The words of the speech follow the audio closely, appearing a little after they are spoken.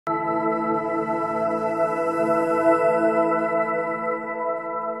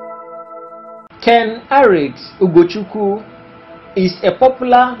Ken Arix Ugochukwu is a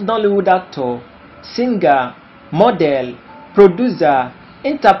popular Nollywood actor, singer, model, producer,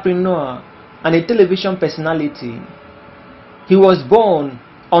 entrepreneur, and a television personality. He was born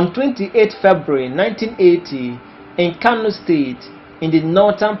on 28 February 1980 in Kano State in the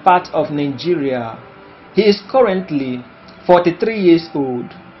northern part of Nigeria. He is currently 43 years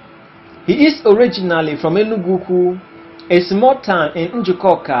old. He is originally from Enugu, a small town in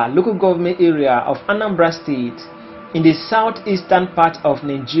Njukoka local government area of Anambra State in the southeastern part of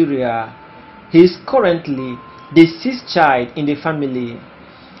Nigeria. He is currently the sixth child in the family.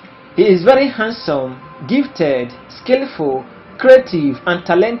 He is very handsome, gifted, skillful, creative, and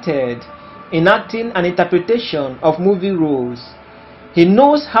talented in acting and interpretation of movie roles. He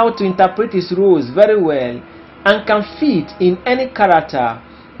knows how to interpret his roles very well and can fit in any character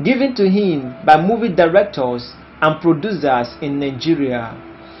given to him by movie directors and producers in Nigeria.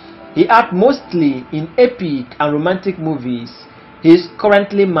 He acts mostly in epic and romantic movies. He is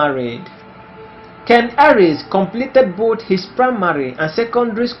currently married. Ken Arix completed both his primary and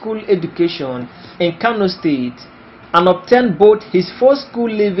secondary school education in Kano State and obtained both his first school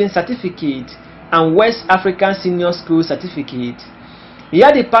leaving certificate and West African Senior School certificate. He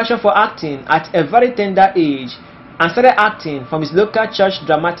had a passion for acting at a very tender age and started acting from his local church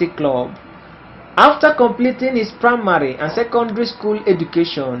dramatic club. After completing his primary and secondary school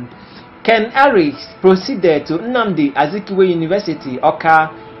education, Ken Arix proceeded to Nnamdi Azikiwe University,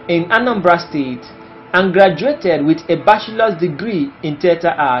 Awka, in Anambra State, and graduated with a bachelor's degree in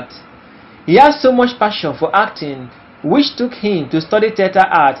theatre art. He had so much passion for acting, which took him to study theatre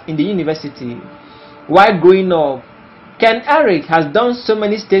art in the university. While growing up, Ken Arix has done so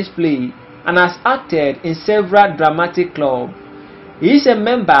many stage plays and has acted in several dramatic clubs. He is a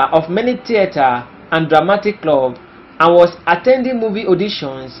member of many theatre and dramatic clubs and was attending movie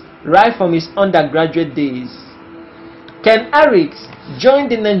auditions right from his undergraduate days. Ken Arix joined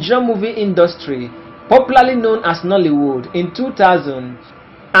the Nigerian movie industry, popularly known as Nollywood, in 2000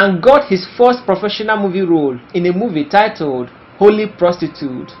 and got his first professional movie role in a movie titled Holy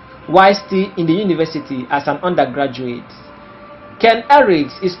Prostitute while still in the university as an undergraduate. Ken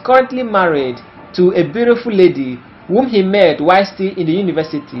Arix is currently married to a beautiful lady whom he met while still in the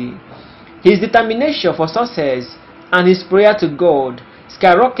university. His determination for success and his prayer to God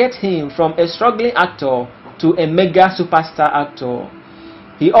skyrocketed him from a struggling actor to a mega superstar actor.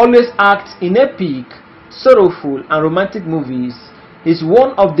 He always acts in epic, sorrowful, and romantic movies. He is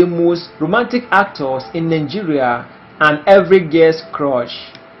one of the most romantic actors in Nigeria and every girl's crush.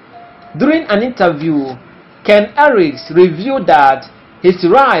 During an interview, Ken Arix revealed that his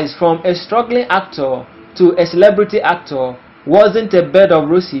rise from a struggling actor to a celebrity actor wasn't a bed of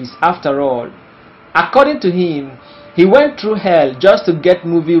roses after all. According to him, he went through hell just to get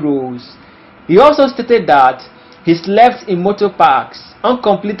movie roles. He also stated that he slept in motor parks,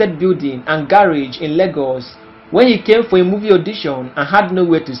 uncompleted building and garage in Lagos when he came for a movie audition and had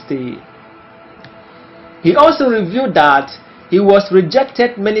nowhere to stay. He also revealed that he was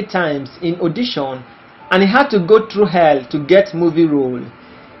rejected many times in audition and he had to go through hell to get movie role.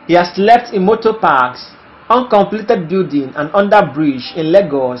 He has slept in motor parks, uncompleted building and under bridge in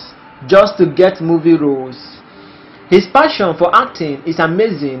Lagos just to get movie roles. His passion for acting is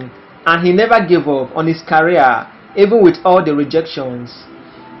amazing and he never gave up on his career even with all the rejections.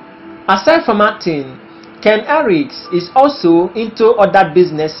 Aside from acting, Ken Arix is also into other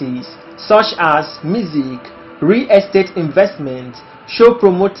businesses such as music, real estate investment, show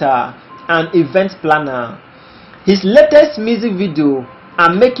promoter, and event planner. His latest music video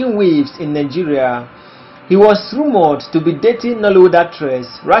are making waves in Nigeria. He was rumored to be dating Nollywood actress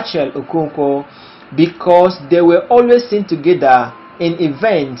Rachel Okonkwo because they were always seen together in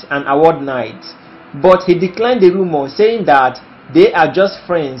events and award nights, but he declined the rumor, saying that they are just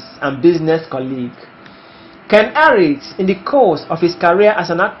friends and business colleagues. Ken Arix, in the course of his career as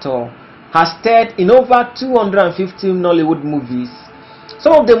an actor, has starred in over 250 Nollywood movies.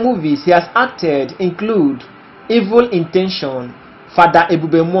 Some of the movies he has acted include Evil Intention, Father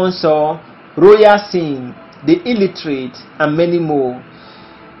Ebube Monso, Royal Sin, The Illiterate, and many more.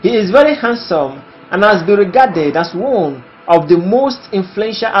 He is very handsome and has been regarded as one of the most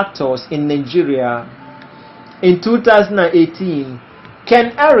influential actors in Nigeria. In 2018,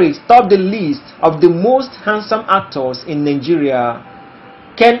 Ken Arix topped the list of the most handsome actors in Nigeria.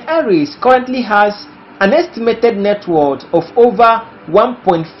 Ken Arix currently has an estimated net worth of over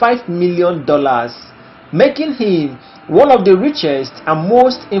 $1.5 million, making him one of the richest and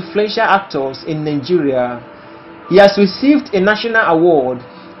most influential actors in Nigeria. He has received a national award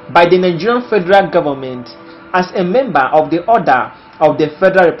by the Nigerian federal government as a member of the Order of the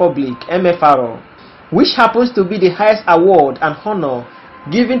Federal Republic (MFR), which happens to be the highest award and honor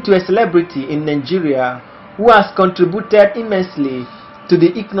given to a celebrity in Nigeria who has contributed immensely to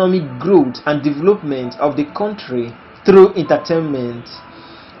the economic growth and development of the country through entertainment.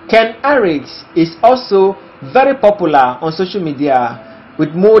 Ken Harris is also very popular on social media with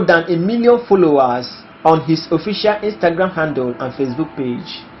more than 1 million followers on his official Instagram handle and Facebook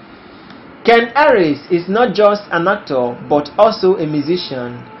page. Ken Harris is not just an actor but also a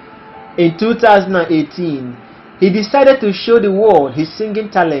musician. In 2018, he decided to show the world his singing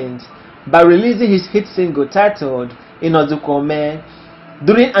talent by releasing his hit single titled Inozukome.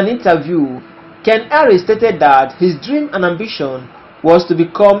 During an interview, Ken Harris stated that his dream and ambition was to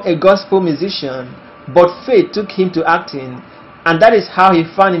become a gospel musician, but fate took him to acting, and that is how he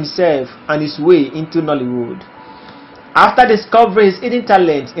found himself and his way into Nollywood. After discovering his hidden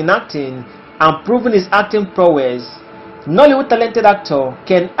talent in acting and proving his acting prowess, Nollywood talented actor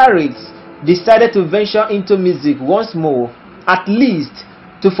Ken Harris decided to venture into music once more, at least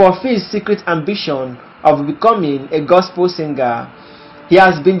to fulfill his secret ambition of becoming a gospel singer. He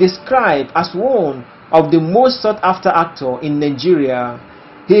has been described as one of the most sought-after actors in Nigeria.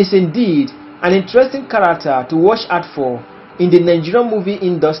 He is indeed an interesting character to watch out for in the Nigerian movie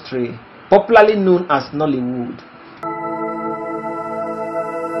industry, popularly known as Nollywood.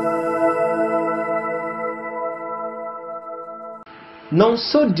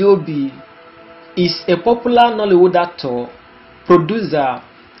 Nonso Diobi is a popular Nollywood actor, producer,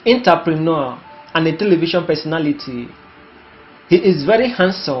 entrepreneur, and a television personality. He is very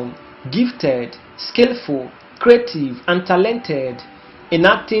handsome, gifted, skillful, creative, and talented in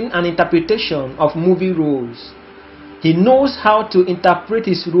acting and interpretation of movie roles. He knows how to interpret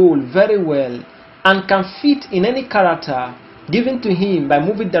his role very well and can fit in any character given to him by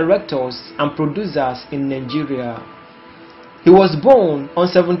movie directors and producers in Nigeria. He was born on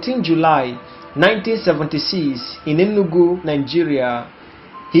 17 July 1976 in Enugu, Nigeria.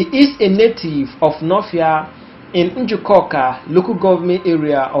 He is a native of Nofia in Njukoka local government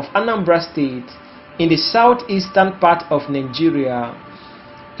area of Anambra State in the southeastern part of Nigeria.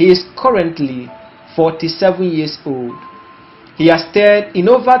 He is currently 47 years old. He has starred in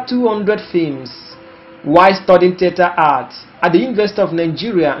over 200 films while studying theatre arts at the University of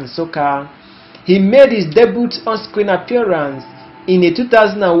Nigeria in Nsukka. He made his debut on-screen appearance in a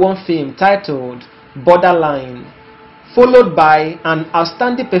 2001 film titled Borderline, followed by an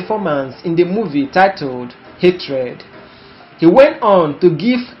outstanding performance in the movie titled Hatred. He went on to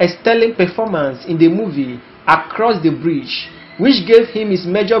give a sterling performance in the movie Across the Bridge, which gave him his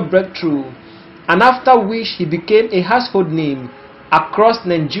major breakthrough, and after which he became a household name across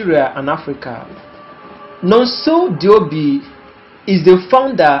Nigeria and Africa. Nonso Diobi is the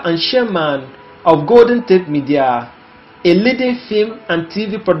founder and chairman of Golden Tape Media, a leading film and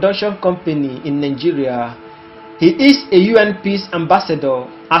TV production company in Nigeria. He is a UN Peace Ambassador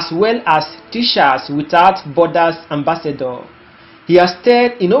as well as Teachers Without Borders Ambassador. He has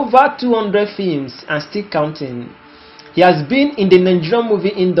starred in over 200 films and still counting. He has been in the Nigerian movie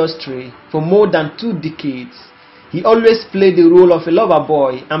industry for more than 2 decades. He always played the role of a lover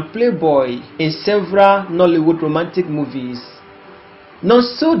boy and playboy in several Nollywood romantic movies.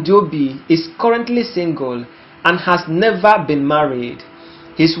 Nonso Diobi is currently single and has never been married.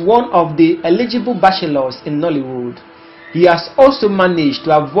 He is one of the eligible bachelors in Nollywood. He has also managed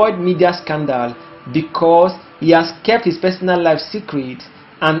to avoid media scandal because he has kept his personal life secret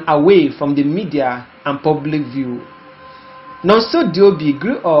and away from the media and public view. Nonso Diobi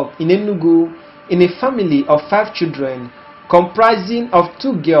grew up in Enugu in a family of 5 children comprising of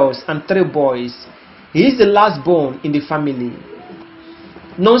 2 girls and 3 boys. He is the last born in the family.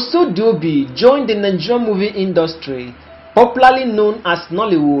 Nonso Diobi joined the Nigerian movie industry, popularly known as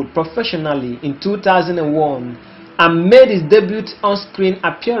Nollywood, professionally in 2001 and made his debut on-screen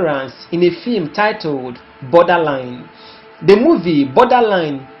appearance in a film titled Borderline. The movie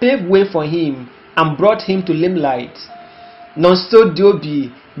Borderline paved way for him and brought him to limelight. Nonso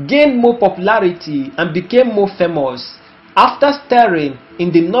Diobi gained more popularity and became more famous after starring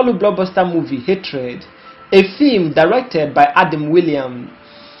in the Nollywood blockbuster movie Hatred, a film directed by Adam Williams.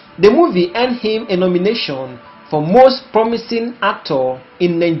 The movie earned him a nomination for Most Promising Actor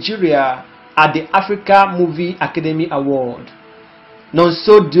in Nigeria at the Africa Movie Academy Award.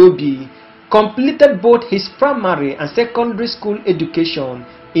 Nonso Diobi completed both his primary and secondary school education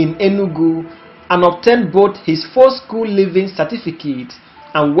in Enugu and obtained both his first school leaving certificate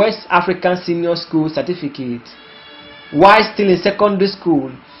and West African Senior School certificate. While still in secondary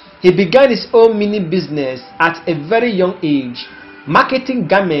school, he began his own mini business at a very young age, marketing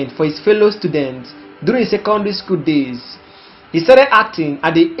garments for his fellow students during his secondary school days. He started acting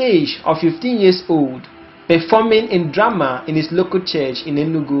at the age of 15 years old, performing in drama in his local church in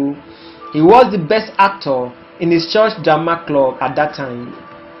Enugu. He was the best actor in his church drama club at that time.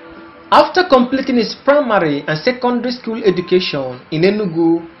 After completing his primary and secondary school education in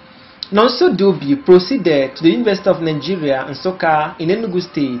Enugu, Nonso Diobi proceeded to the University of Nigeria Nsukka in Enugu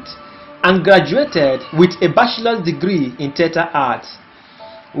State and graduated with a bachelor's degree in theatre arts.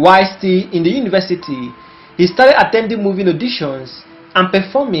 While still in the university, he started attending movie auditions and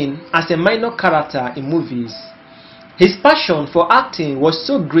performing as a minor character in movies. His passion for acting was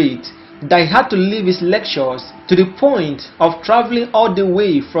so great that he had to leave his lectures to the point of traveling all the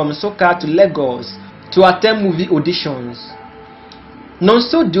way from Nsukka to Lagos to attend movie auditions.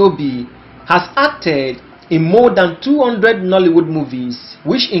 Nonso Diobi has acted in more than 200 Nollywood movies,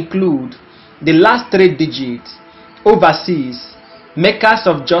 which include The Last Three Digits, Overseas, Makers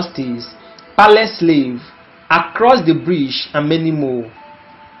of Justice, Palace Slave, Across the Bridge, and many more.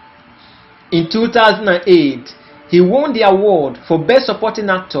 In 2008, he won the award for Best Supporting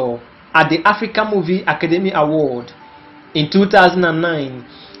Actor at the African Movie Academy Award. In 2009,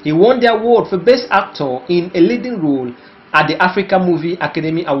 he won the award for Best Actor in a Leading Role at the African Movie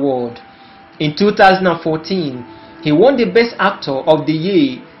Academy Award. In 2014, he won the Best Actor of the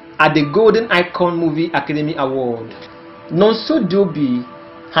Year at the Golden Icon Movie Academy Award. Nonso Diobi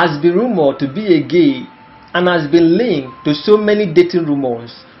has been rumored to be a gay and has been linked to so many dating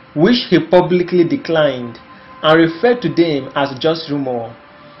rumors, which he publicly declined and referred to them as just rumor.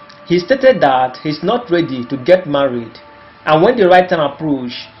 He stated that he's not ready to get married, and when the right time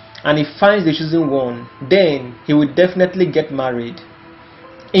approaches and he finds the chosen one, then he will definitely get married.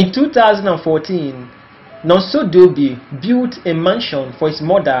 In 2014, Nonso Diobi built a mansion for his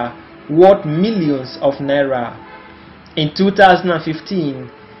mother worth millions of naira. In 2015,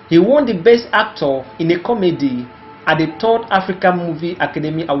 he won the Best Actor in a Comedy at the 3rd African Movie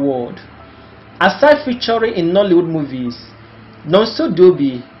Academy Award. Aside featuring in Nollywood movies, Nonso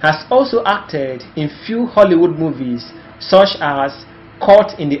Diobi has also acted in few Hollywood movies such as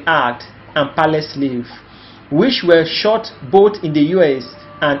Caught in the Act and Palace Slave, which were shot both in the US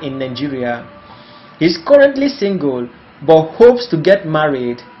and in Nigeria. He is currently single but hopes to get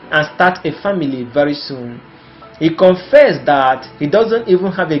married and start a family very soon. He confessed that he doesn't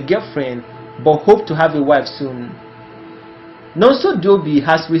even have a girlfriend but hopes to have a wife soon. Nonso Diobi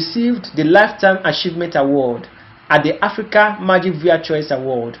has received the Lifetime Achievement Award at the Africa Magic Via Choice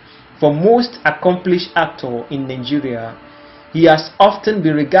Award for Most Accomplished Actor in Nigeria. He has often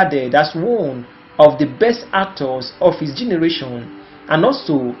been regarded as one of the best actors of his generation and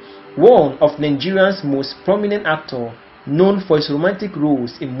also one of Nigeria's most prominent actors, known for his romantic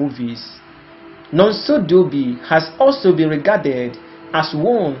roles in movies. Nonso Diobi has also been regarded as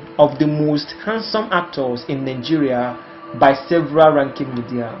one of the most handsome actors in Nigeria by several ranking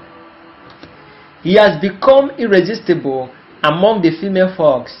media. He has become irresistible among the female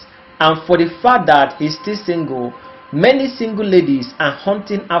folks, and for the fact that he is still single, many single ladies are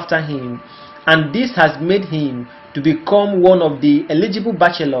hunting after him, and this has made him to become one of the eligible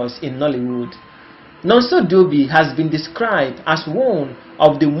bachelors in Nollywood. Nonso Diobi has been described as one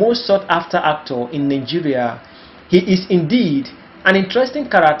of the most sought after actors in Nigeria. He is indeed an interesting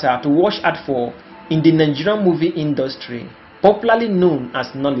character to watch out for in the Nigerian movie industry, popularly known as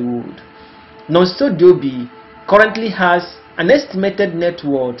Nollywood. Nonso Diobi currently has an estimated net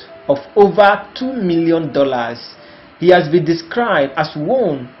worth of over $2 million. He has been described as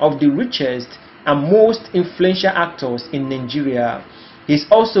one of the richest and most influential actors in Nigeria. He is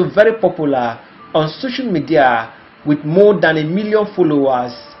also very popular on social media with more than 1 million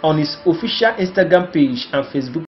followers on his official Instagram page and Facebook